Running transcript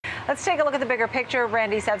Let's take a look at the bigger picture.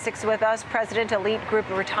 Randy Sevcik's with us, President, Elite Group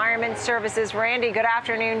Retirement Services. Randy, good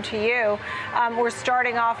afternoon to you. We're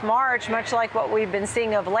starting off March, much like what we've been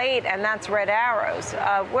seeing of late, and that's red arrows.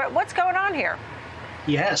 What's going on here?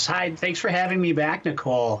 Yes. Hi. Thanks for having me back,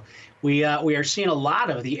 Nicole. We are seeing a lot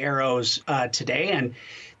of the arrows today, and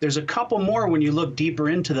there's a couple more when you look deeper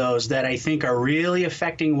into those that I think are really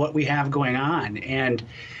affecting what we have going on. And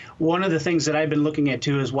one of the things that I've been looking at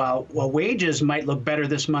too is while wages might look better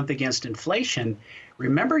this month against inflation,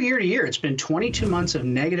 remember year to year, it's been 22 months of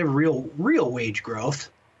negative real wage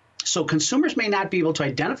growth. So consumers may not be able to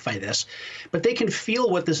identify this, but they can feel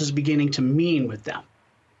what this is beginning to mean with them.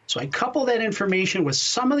 So I couple that information with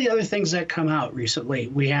some of the other things that come out recently.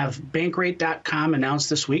 We have Bankrate.com announced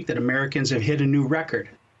this week that Americans have hit a new record,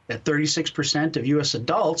 that 36% of U.S.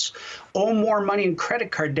 adults owe more money in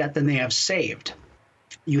credit card debt than they have saved.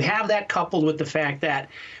 You have that coupled with the fact that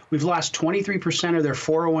we've lost 23% of their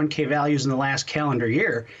 401k values in the last calendar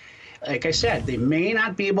year. Like I said, they may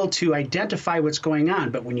not be able to identify what's going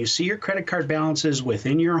on, but when you see your credit card balances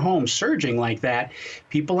within your home surging like that,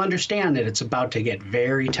 people understand that it's about to get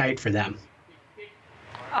very tight for them.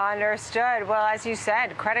 Understood. Well, as you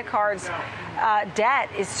said, credit cards debt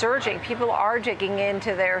is surging. People are digging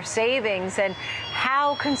into their savings, and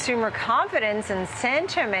how consumer confidence and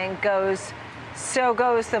sentiment goes, so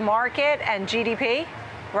goes the market and GDP.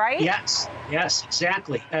 Right? Yes,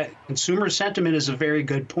 exactly. Consumer sentiment is a very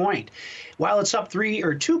good point. While it's up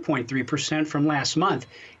 2.3% from last month,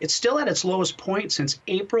 it's still at its lowest point since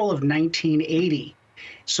April of 1980.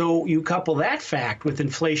 So you couple that fact with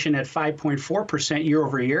inflation at 5.4% year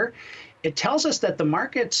over year, it tells us that the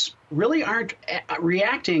markets really aren't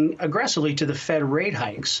reacting aggressively to the Fed rate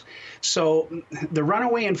hikes. So the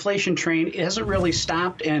runaway inflation train hasn't really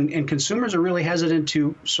stopped, and consumers are really hesitant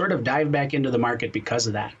to sort of dive back into the market because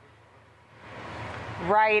of that.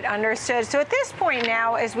 Right, understood. So at this point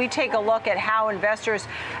now, as we take a look at how investors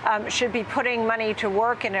should be putting money to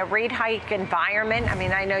work in a rate hike environment, I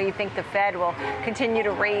mean, I know you think the Fed will continue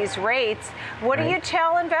to raise rates. What do you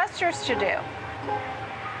tell investors to do?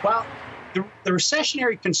 Well, the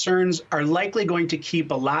recessionary concerns are likely going to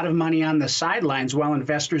keep a lot of money on the sidelines while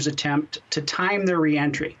investors attempt to time their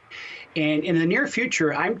reentry. And in the near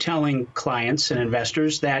future, I'm telling clients and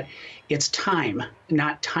investors that it's time,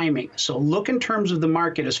 not timing. So look in terms of the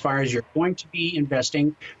market as far as you're going to be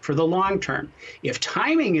investing for the long term. If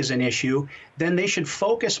timing is an issue, then they should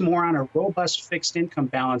focus more on a robust fixed income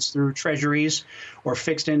balance through treasuries or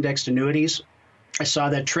fixed indexed annuities. I saw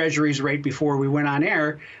that treasuries right before we went on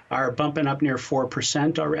air are bumping up near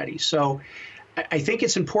 4% already. So I think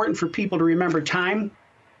it's important for people to remember time,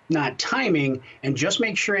 not timing, and just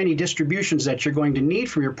make sure any distributions that you're going to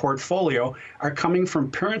need from your portfolio are coming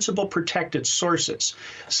from principal protected sources,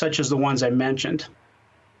 such as the ones I mentioned.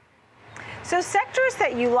 So sectors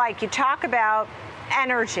that you like, you talk about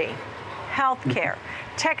energy, healthcare,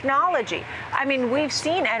 technology. I mean, we've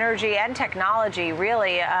seen energy and technology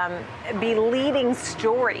really be leading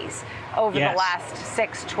stories over the last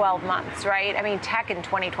 6-12 months, right? I mean, tech in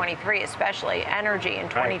 2023, especially energy in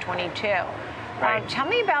 2022. Right. Tell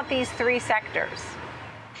me about these three sectors.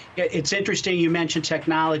 It's interesting you mentioned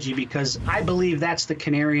technology because I believe that's the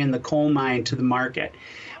canary in the coal mine to the market.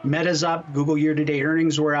 Meta's up, Google year-to-date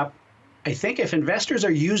earnings were up. I think if investors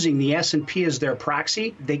are using the S&P as their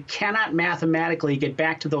proxy, they cannot mathematically get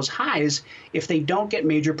back to those highs if they don't get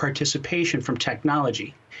major participation from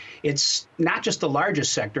technology. It's not just the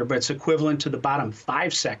largest sector, but it's equivalent to the bottom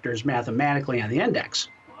 5 sectors mathematically on the index.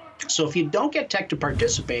 So if you don't get tech to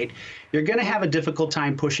participate, you're going to have a difficult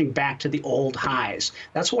time pushing back to the old highs.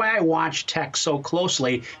 That's why I watch tech so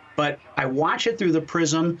closely, but I watch it through the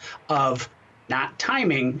prism of not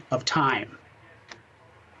timing, of time.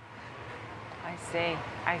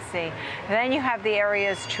 I see. Then you have the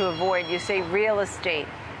areas to avoid. You say real estate,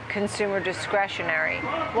 consumer discretionary.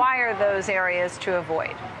 Why are those areas to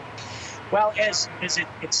avoid? Well, as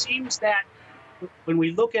it seems that when we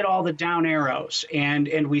look at all the down arrows and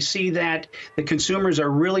we see that the consumers are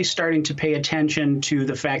really starting to pay attention to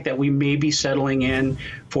the fact that we may be settling in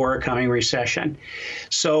for a coming recession.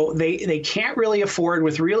 So they can't really afford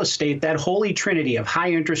with real estate that holy trinity of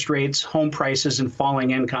high interest rates, home prices, and falling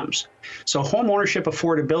incomes. So home ownership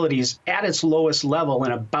affordability is at its lowest level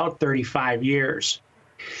in about 35 years.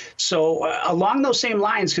 So along those same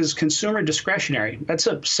lines, because consumer discretionary, that's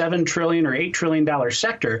a $7 trillion or $8 trillion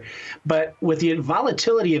sector. But with the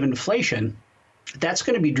volatility of inflation, that's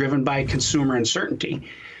going to be driven by consumer uncertainty.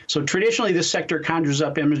 So traditionally, this sector conjures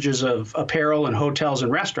up images of apparel and hotels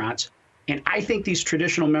and restaurants. And I think these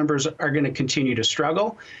traditional members are going to continue to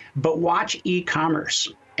struggle. But watch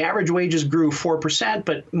e-commerce. Average wages grew 4%,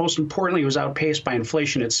 but most importantly, it was outpaced by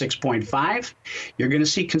inflation at 6.5. You're going to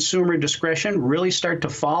see consumer discretion really start to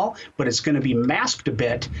fall, but it's going to be masked a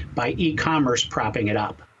bit by e-commerce propping it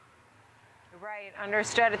up. Right,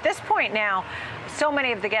 understood. At this point now, so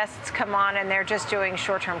many of the guests come on and they're just doing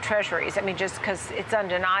short-term treasuries. I mean, just because it's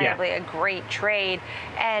undeniably a great trade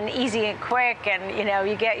and easy and quick, and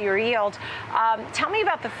you get your yield. Tell me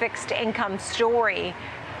about the fixed income story.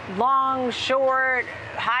 Long, short,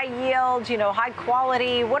 high yield, high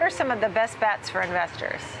quality. What are some of the best bets for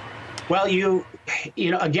investors? Well,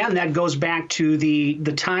 again, that goes back to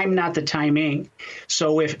the time, not the timing.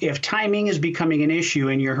 So if timing is becoming an issue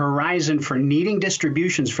and your horizon for needing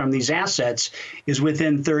distributions from these assets is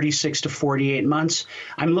within 36 to 48 months,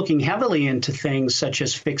 I'm looking heavily into things such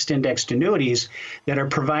as fixed indexed annuities that are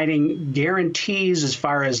providing guarantees as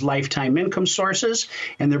far as lifetime income sources,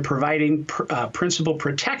 and they're providing principal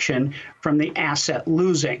protection from the asset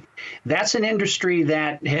losing. That's an industry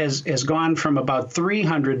that has gone from about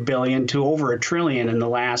 300 billion to over $1 trillion in the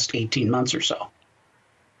last 18 months or so.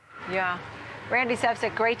 Yeah. Randy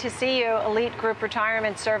Sefcik, great to see you. Elite Group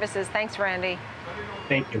Retirement Services. Thanks, Randy.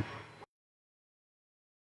 Thank you.